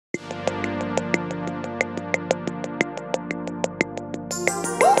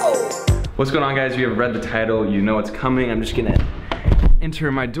What's going on, guys? You have read the title, you know what's coming. I'm just gonna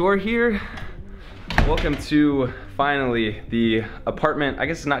enter my door here. Welcome to finally the apartment. I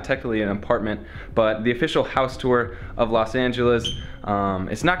guess it's not technically an apartment, but the official house tour of Los Angeles.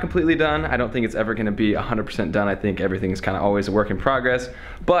 It's not completely done. I don't think it's ever gonna be 100% done. I think everything's kind of always a work in progress,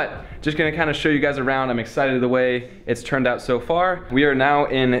 but just gonna kind of show you guys around. I'm excited the way it's turned out so far. We are now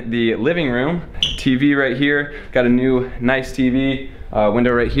in the living room. TV right here. Got a new nice TV.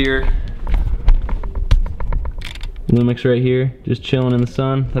 Window right here. Lumix right here, just chilling in the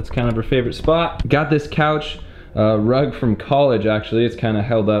sun. That's kind of her favorite spot. Got this couch, rug from college actually. It's kind of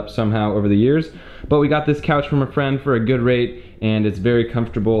held up somehow over the years. But we got this couch from a friend for a good rate and it's very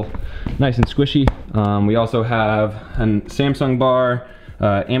comfortable, nice and squishy. We also have a Samsung bar,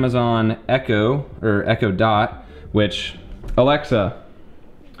 Amazon Echo, or Echo Dot, which, Alexa,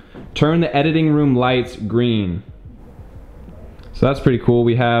 turn the editing room lights green. So that's pretty cool.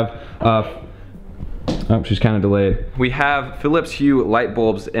 We have oh, she's kind of delayed. We have Philips Hue light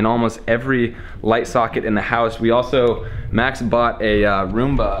bulbs in almost every light socket in the house. We also, Max bought a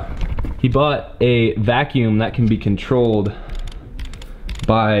Roomba. He bought a vacuum that can be controlled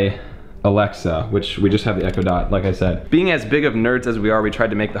by Alexa, which we just have the Echo Dot, like I said. Being as big of nerds as we are, we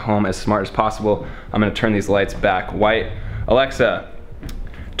tried to make the home as smart as possible. I'm gonna turn these lights back white. Alexa,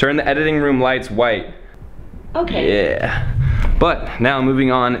 turn the editing room lights white. Okay. Yeah. But now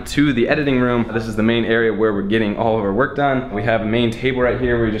moving on to the editing room. This is the main area where we're getting all of our work done. We have a main table right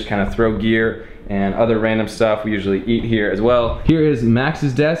here where we just kind of throw gear and other random stuff. We usually eat here as well. Here is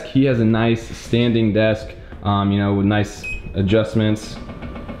Max's desk. He has a nice standing desk, you know, with nice adjustments.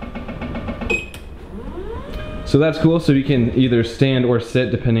 So that's cool, so you can either stand or sit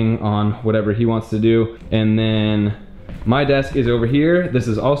depending on whatever he wants to do. And then my desk is over here. This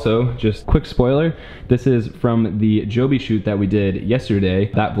is also, just quick spoiler, this is from the Joby shoot that we did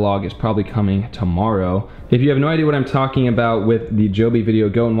yesterday. That vlog is probably coming tomorrow. If you have no idea what I'm talking about with the Joby video,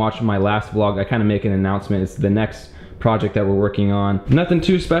 go and watch my last vlog. I kind of make an announcement. It's the next project that we're working on. Nothing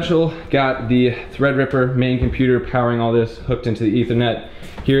too special. Got the Threadripper main computer powering all this, hooked into the Ethernet.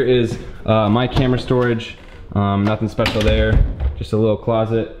 Here is my camera storage. Nothing special there, just a little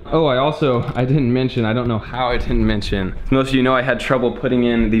closet. Oh, I didn't mention, I don't know how I didn't mention. Most of you know I had trouble putting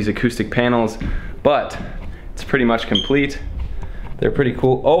in these acoustic panels, but it's pretty much complete. They're pretty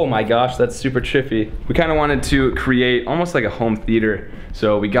cool. Oh my gosh, that's super trippy. We kind of wanted to create almost like a home theater,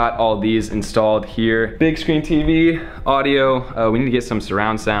 so we got all these installed here. Big screen TV, audio, we need to get some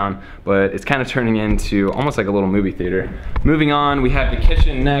surround sound, but it's kind of turning into almost like a little movie theater. Moving on, we have the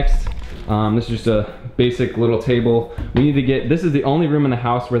kitchen next. This is just a basic little table. We need to get, this is the only room in the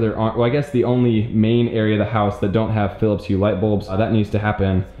house where there aren't, well, I guess the only main area of the house that don't have Philips Hue light bulbs. That needs to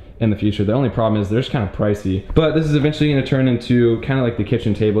happen in the future. The only problem is they're just kind of pricey. But this is eventually gonna turn into kind of like the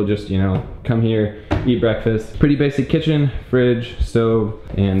kitchen table, just, you know, come here, eat breakfast. Pretty basic kitchen, fridge, stove,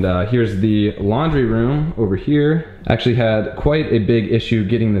 and here's the laundry room over here. Actually had quite a big issue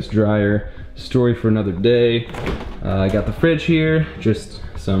getting this dryer. Story for another day. I got the fridge here, just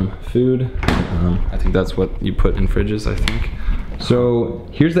some food. I think that's what you put in fridges, I think. So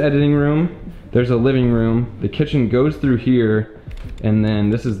here's the editing room. There's a living room. The kitchen goes through here, and then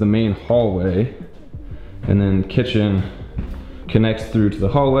this is the main hallway. And then the kitchen connects through to the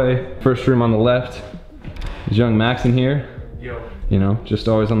hallway. First room on the left is young Max in here. Yo. You know, just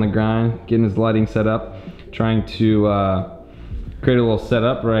always on the grind, getting his lighting set up, trying to create a little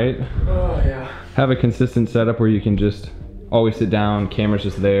setup, right? Oh yeah. Have a consistent setup where you can just always sit down, camera's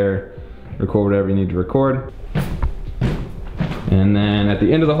just there, record whatever you need to record. And then at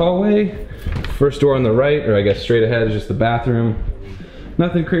the end of the hallway, first door on the right, or I guess straight ahead, is just the bathroom.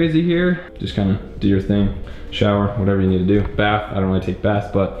 Nothing crazy here, just kind of do your thing. Shower, whatever you need to do. Bath, I don't really take baths,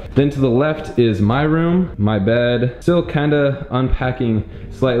 but then to the left is my room, my bed. Still kind of unpacking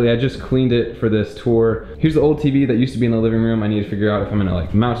slightly. I just cleaned it for this tour. Here's the old TV that used to be in the living room. I need to figure out if I'm gonna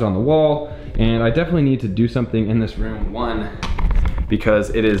like mount it on the wall. And I definitely need to do something in this room. One, because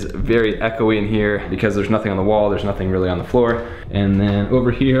it is very echoey in here because there's nothing on the wall, there's nothing really on the floor. And then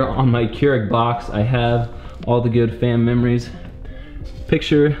over here on my Keurig box, I have all the good fam memories.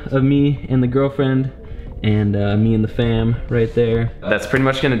 Picture of me and the girlfriend, and me and the fam right there. That's pretty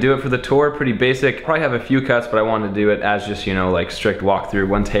much gonna do it for the tour. Pretty basic. Probably have a few cuts, but I wanted to do it as just, you know, like strict walkthrough,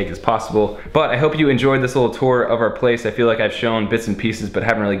 one take as possible. But I hope you enjoyed this little tour of our place. I feel like I've shown bits and pieces, but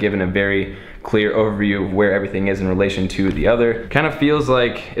haven't really given a very clear overview of where everything is in relation to the other. Kind of feels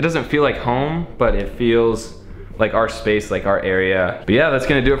like, it doesn't feel like home, but it feels like our space, like our area. But yeah, that's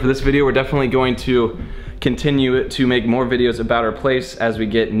gonna do it for this video. We're definitely going to continue to make more videos about our place as we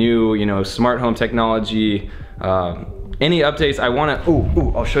get new, you know, smart home technology, any updates, I wanna,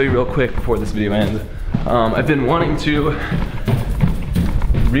 I'll show you real quick before this video ends. I've been wanting to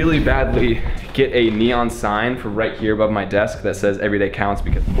really badly get a neon sign for right here above my desk that says every day counts,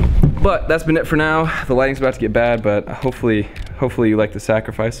 but that's been it for now. The lighting's about to get bad, but hopefully you like the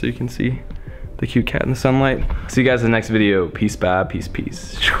sacrifice so you can see the cute cat in the sunlight. See you guys in the next video. Peace, bye, peace,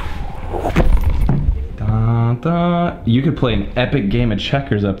 peace. You could play an epic game of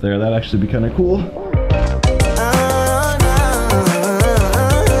checkers up there. That'd actually be kind of cool.